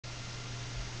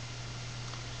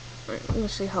Alright, I'm gonna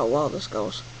see how well this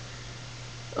goes.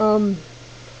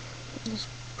 Just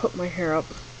put my hair up.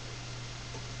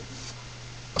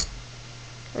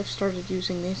 I've started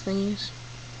using these thingies.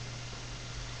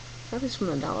 Got these from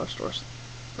the dollar stores.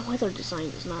 The way their design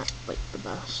is not, like, the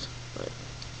best, but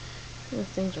the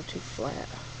things are too flat.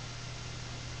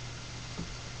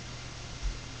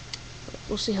 But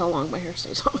we'll see how long my hair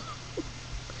stays on.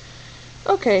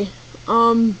 Okay,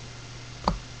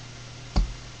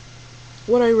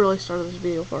 what I really started this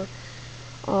video for,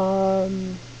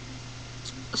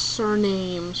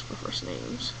 surnames for first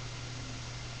names.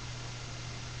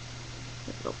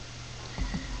 There we go.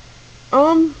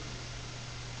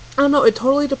 I don't know, it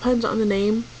totally depends on the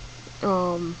name.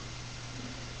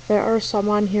 There are some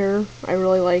on here I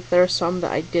really like. There are some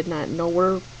that I did not know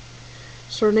were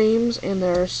surnames, and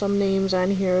there are some names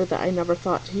on here that I never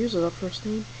thought to use as a first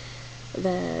name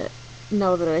that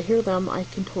now that I hear them, I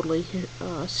can totally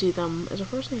see them as a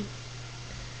first name.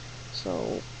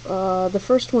 So, the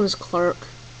first one is Clark,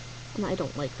 and I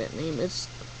don't like that name. It's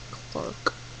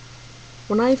Clark.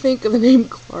 When I think of the name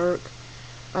Clark,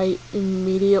 my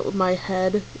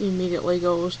head immediately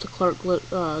goes to Clark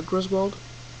Griswold.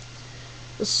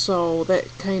 So that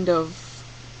kind of,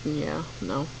 yeah,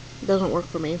 no, it doesn't work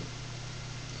for me.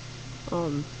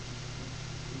 Oh,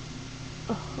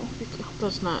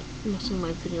 that's not messing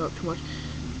my video up too much.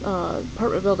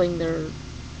 Apartment building, they're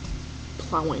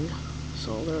plowing,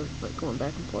 so they're like going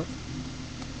back and forth.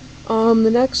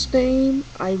 The next name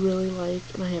I really like,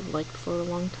 and I have liked for a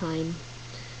long time,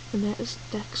 and that is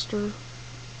Dexter.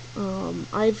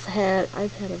 I've had a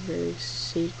very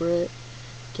secret,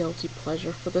 guilty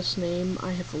pleasure for this name.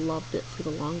 I have loved it for the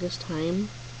longest time.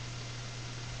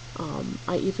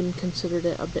 I even considered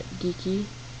it a bit geeky.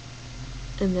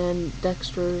 And then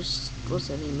Dexter's, what's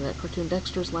the name of that cartoon?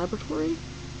 Dexter's Laboratory,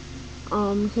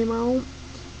 came out.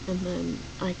 And then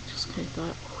I just kind of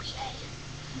thought, oh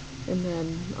yay. And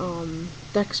then,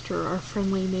 Dexter, our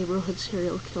friendly neighborhood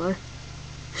serial killer,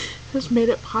 has made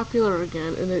it popular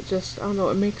again. And it just, I don't know,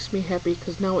 it makes me happy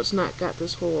because now it's not got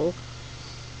this whole,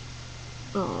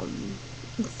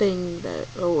 thing that,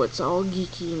 oh, it's all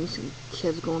geeky and some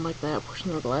kids going like that,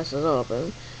 pushing their glasses up,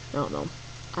 and I don't know.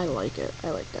 I like it. I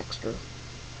like Dexter.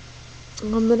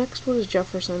 The next one is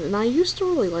Jefferson, and I used to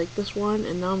really like this one,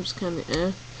 and now I'm just kind of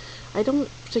eh. I don't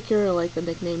particularly like the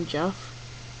nickname Jeff.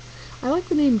 I like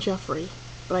the name Jeffrey,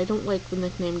 but I don't like the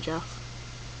nickname Jeff.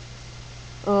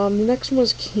 The next one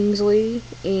was Kingsley,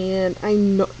 and I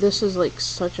know this is like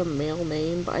such a male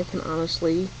name, but I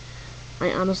honestly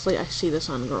I see this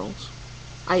on girls.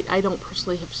 I don't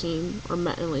personally have seen or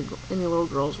met any little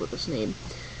girls with this name,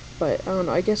 but I don't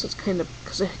know, I guess it's kind of,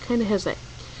 because it kind of has that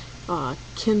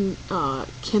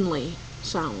Kinley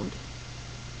sound,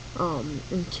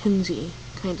 and Kinsey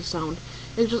kind of sound.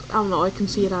 It just, I don't know, I can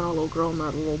see it on a little girl,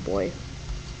 not a little boy,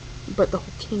 but the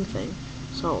whole King thing,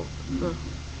 so,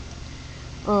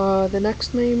 the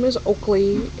next name is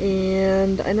Oakley,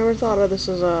 and I never thought of this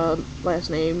as a last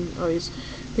name. I always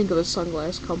think of the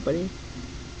sunglass company.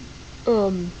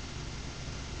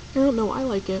 I don't know, I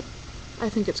like it. I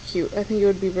think it's cute. I think it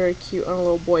would be very cute on a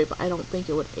little boy, but I don't think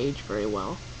it would age very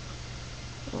well.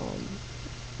 I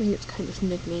think it's kind of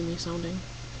nicknamey sounding.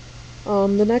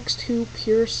 The next two,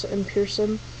 Pierce and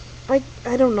Pearson, I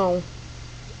don't know.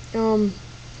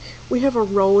 We have a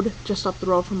road just up the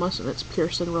road from us, and it's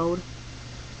Pearson Road.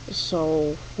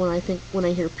 So when I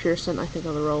hear Pearson, I think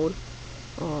of the road.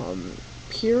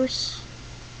 Pierce,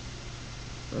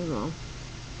 I don't know.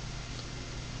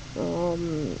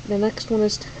 The next one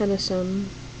is Tennyson,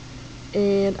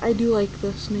 and I do like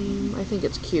this name. I think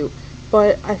it's cute,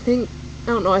 but I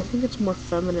don't know, I think it's more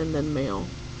feminine than male.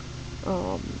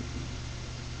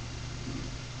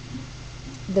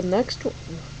 The next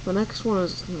one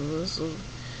is,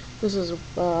 this is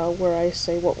where I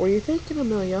say, what were you thinking,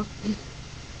 Amelia?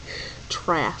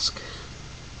 Trask.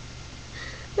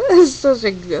 That is such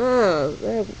a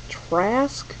good,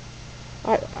 Trask?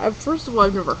 First of all,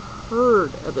 I've never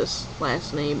heard of this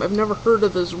last name. I've never heard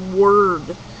of this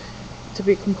word, to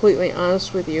be completely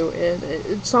honest with you, and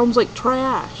it sounds like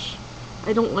trash.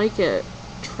 I don't like it.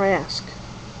 Trask.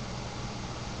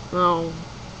 No.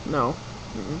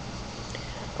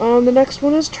 The next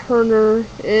one is Turner,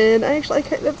 and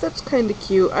that's kind of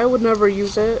cute. I would never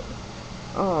use it.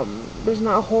 There's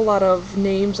not a whole lot of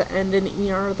names that end in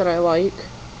ER that I like.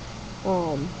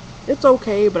 It's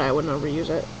okay, but I would never use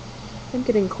it. I'm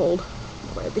getting cold.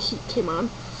 Glad the heat came on.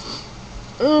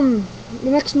 The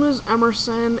next one is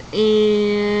Emerson,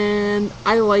 and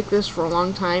I like this for a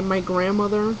long time. My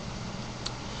grandmother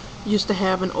used to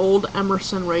have an old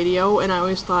Emerson radio, and I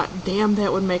always thought, damn,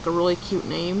 that would make a really cute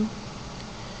name.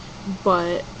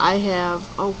 but I have,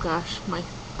 oh gosh, I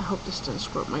hope this didn't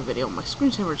screw up my video. My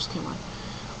screensaver just came on.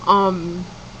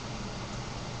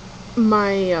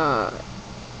 My,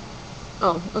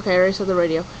 oh, okay, I already said the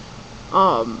radio.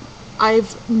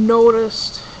 I've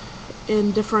noticed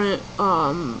in different,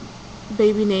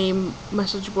 baby name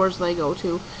message boards that I go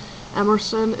to,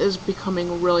 Emerson is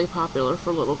becoming really popular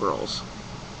for little girls.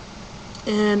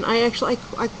 And I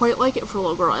quite like it for a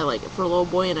little girl. I like it for a little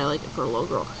boy, and I like it for a little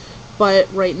girl. But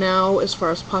right now, as far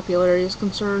as popularity is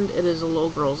concerned, it is a little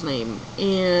girl's name.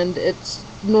 And it's,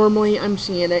 normally I'm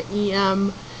seeing it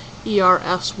Emersyn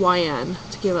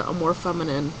to give it a more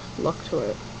feminine look to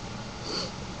it.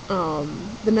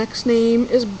 The next name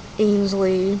is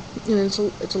Ainsley, and it's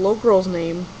a little girl's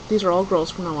name. These are all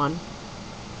girls from now on.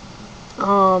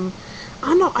 I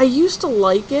don't know, I used to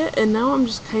like it, and now I'm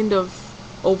just kind of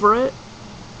over it.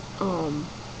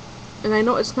 And I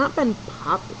know it's not been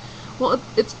well,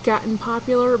 it's gotten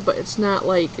popular, but it's not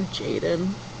like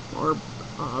Jaden, or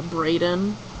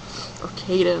Brayden, or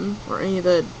Caden, or any of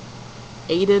the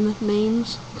Aiden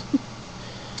names.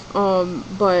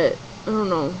 But, I don't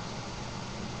know.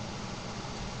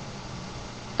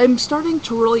 I'm starting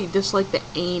to really dislike the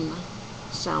ain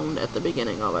sound at the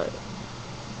beginning of it.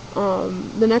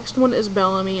 The next one is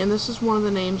Bellamy, and this is one of the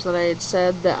names that I had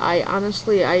said that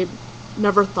I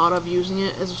never thought of using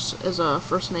it as a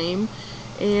first name,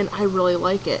 and I really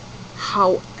like it.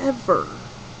 However,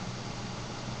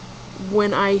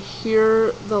 when I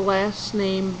hear the last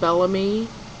name Bellamy,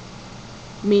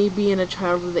 me being a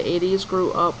child of the 80s,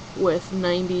 grew up with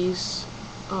 90s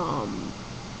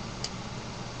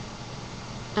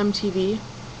MTV,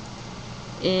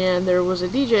 and there was a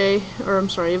DJ, or I'm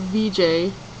sorry, a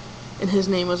VJ, and his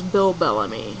name was Bill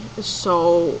Bellamy.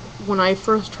 So when I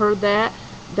first heard that,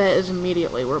 that is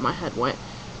immediately where my head went.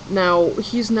 Now,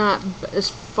 he's not, as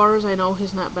far as I know,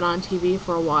 he's not been on TV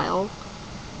for a while,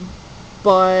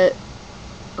 but,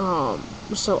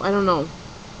 so I don't know.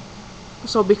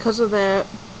 So because of that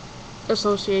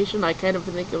association, I kind of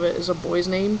think of it as a boy's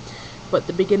name, but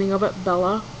the beginning of it,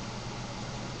 Bella,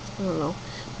 I don't know,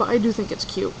 but I do think it's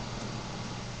cute.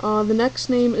 The next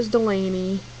name is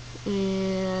Delaney,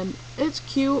 and it's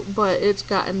cute, but it's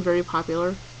gotten very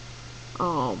popular.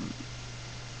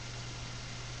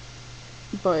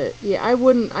 But yeah,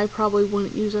 I probably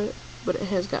wouldn't use it, but it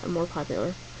has gotten more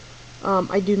popular.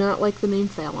 I do not like the name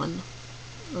Fallon.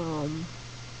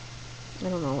 I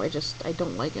don't know, I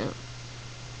don't like it.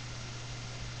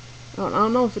 I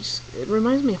don't know if it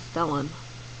reminds me of Felon.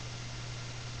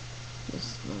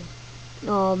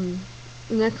 The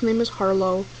next name is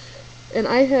Harlow, and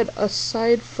I had,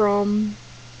 aside from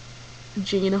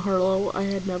Gina Harlow, I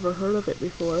had never heard of it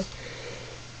before.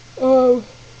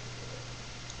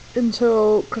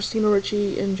 Until Christina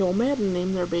Ricci and Joel Madden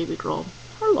named their baby girl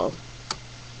Harlow.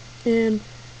 And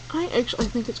I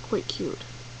think it's quite cute.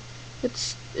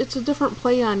 It's a different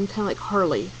play on kind of like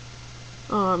Harley.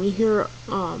 You hear,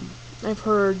 I've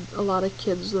heard a lot of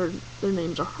kids, their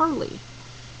names are Harley.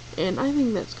 And I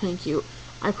think that's kind of cute.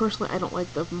 I don't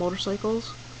like the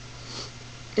motorcycles.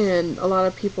 And a lot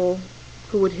of people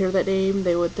who would hear that name,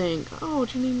 they would think, oh,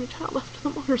 did you name your child after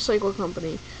the motorcycle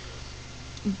company?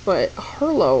 But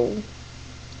Harlow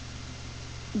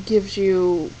gives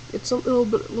you, it's a little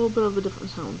bit of a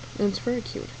different sound, and it's very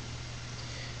cute.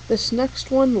 This next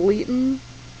one, Leighton,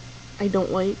 I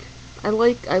don't like. I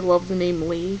love the name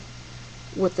Lee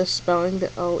with the spelling, the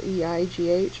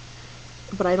Leigh,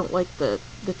 but I don't like the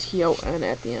TON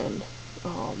at the end.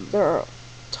 There are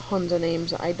tons of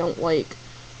names that I don't like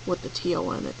with the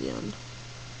TON at the end,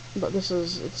 but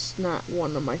it's not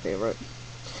one of my favorite.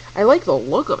 I like the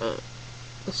look of it,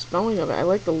 the spelling of it, I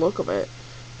like the look of it,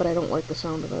 but I don't like the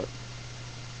sound of it.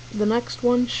 The next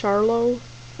one, Sharo,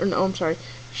 or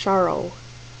Sharo.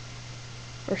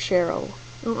 I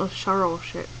don't know, Sharo or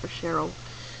Cheryl.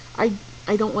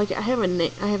 I don't like it. I have an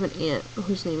aunt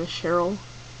whose name is Cheryl,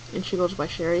 and she goes by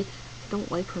Sherry. I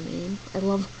don't like her name. I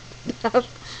love her,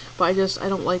 but I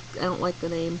don't like the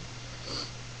name.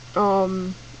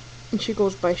 And she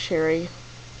goes by Sherry,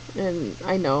 and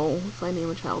I know if I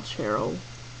name a child Cheryl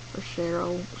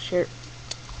or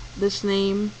this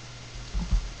name,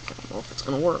 I don't know if it's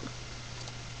gonna work.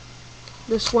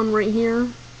 This one right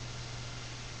here,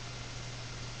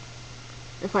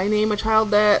 if I name a child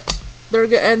that, they're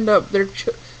gonna end up, their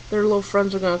little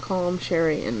friends are gonna call them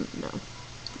Sherry, and no,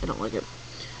 I don't like it.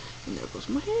 And there goes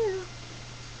my hair.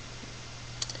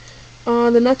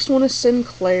 The next one is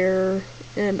Sinclair,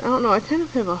 and I don't know, I kind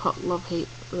of have a love-hate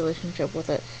relationship with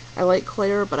it. I like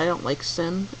Claire, but I don't like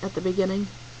Sin at the beginning.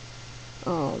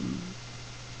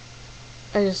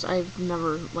 I've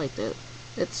never liked it.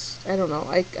 I don't know,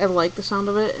 I like the sound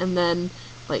of it, and then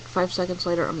like 5 seconds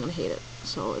later I'm gonna hate it.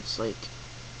 So it's like,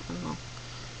 I don't know.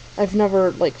 I've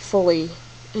never like fully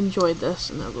enjoyed this,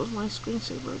 and there goes my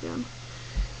screensaver again.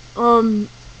 Oh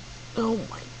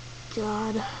my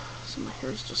god. So my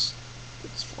hair's just,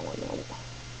 it's falling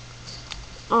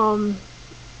out.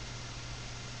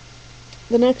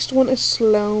 The next one is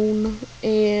Sloan,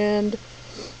 and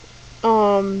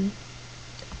I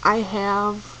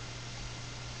have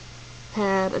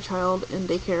had a child in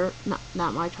daycare,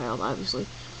 not my child, obviously,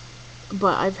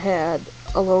 but I've had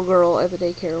a little girl at the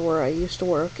daycare where I used to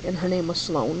work, and her name was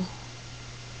Sloan.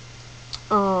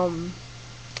 And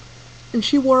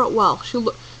she wore it well.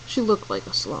 She looked like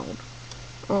a Sloan.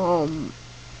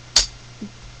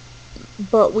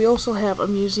 But we also have a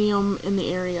museum in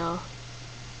the area,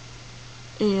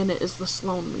 and it is the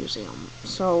Sloan Museum.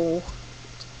 So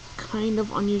kind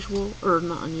of unusual, or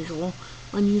not unusual,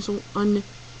 unusable.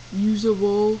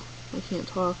 I can't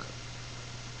talk,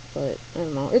 but I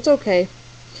don't know. It's okay.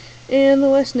 And the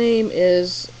last name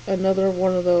is another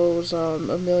one of those,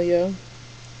 Amelia.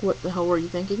 What the hell were you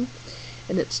thinking?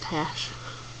 And it's Tash.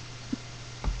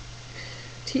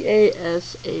 Tash.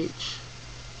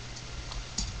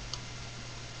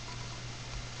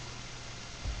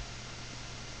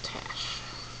 Tash.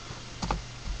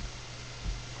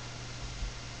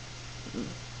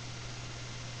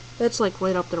 That's like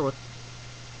right up there with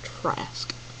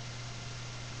Trask.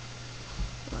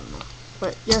 I don't know.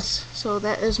 But yes, so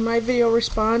that is my video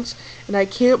response, and I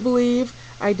can't believe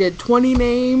I did 20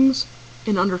 names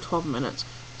in under 12 minutes.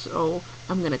 So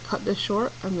I'm going to cut this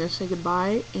short, I'm going to say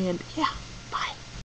goodbye, and yeah.